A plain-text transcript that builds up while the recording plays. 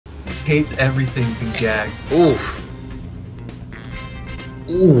hates everything and gags. Oof.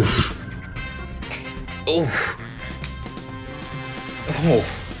 Oof. Oof.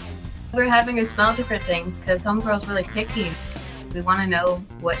 Oh. We're having her smell different things because homegirl's really picky. We want to know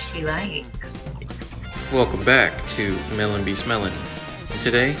what she likes. Welcome back to Melon Be Smellin'.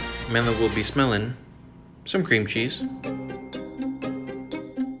 Today, Melon will be smelling some cream cheese.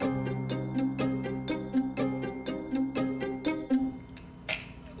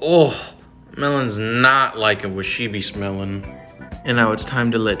 Oh, Melon's not liking what she be smelling. And now it's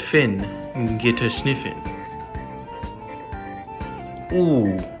time to let Finn get her sniffing.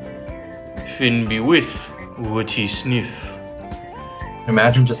 Ooh, Finn be with what he sniff.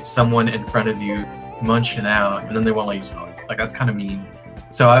 Imagine just someone in front of you munching out and then they won't let you smell it. Like, that's kind of mean.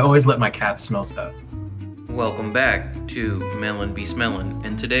 So I always let my cats smell stuff. Welcome back to Melon Be Smellin'.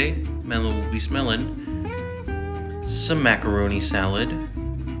 And today, Melon will be smelling some macaroni salad.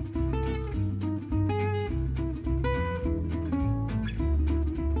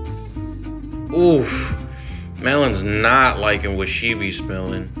 Oof, Melon's not liking what she be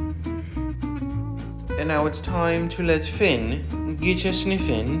smelling. And now it's time to let Finn get you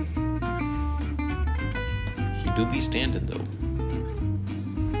sniffing. He do be standing though.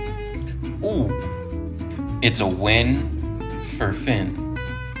 Ooh, it's a win for Finn.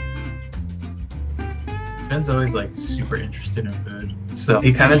 Finn's always like super interested in food. So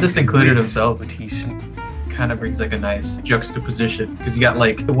he kind of just included himself. Kind of brings like a nice juxtaposition because you got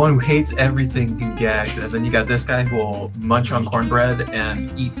like the one who hates everything and gags, and then you got this guy who will munch on cornbread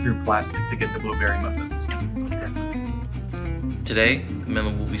and eat through plastic to get the blueberry muffins. Today,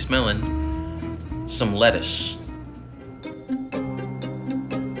 Melon will be smelling some lettuce.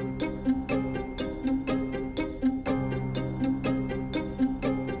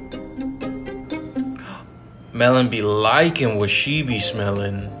 Melon be liking what she be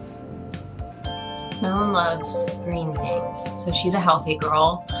smelling. Melon loves green things, so she's a healthy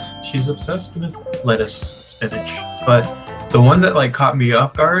girl. She's obsessed with lettuce, spinach, but the one that like caught me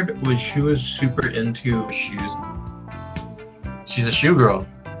off guard was she was super into shoes. She's a shoe girl.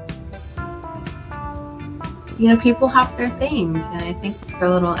 You know, people have their things, and I think her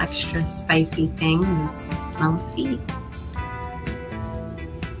little extra spicy thing is the smell of feet.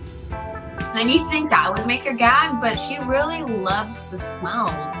 And you'd think that would make her gag, but she really loves the smell.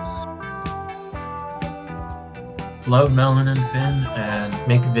 Love Melon and Finn and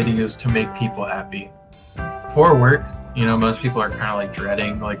make videos to make people happy. For work, you know, most people are kind of like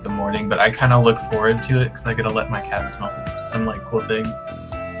dreading like the morning, but I kind of look forward to it because I get to let my cat smell some like cool things.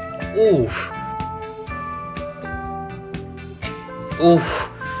 Oof. Oof.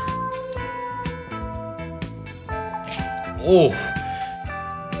 Oof.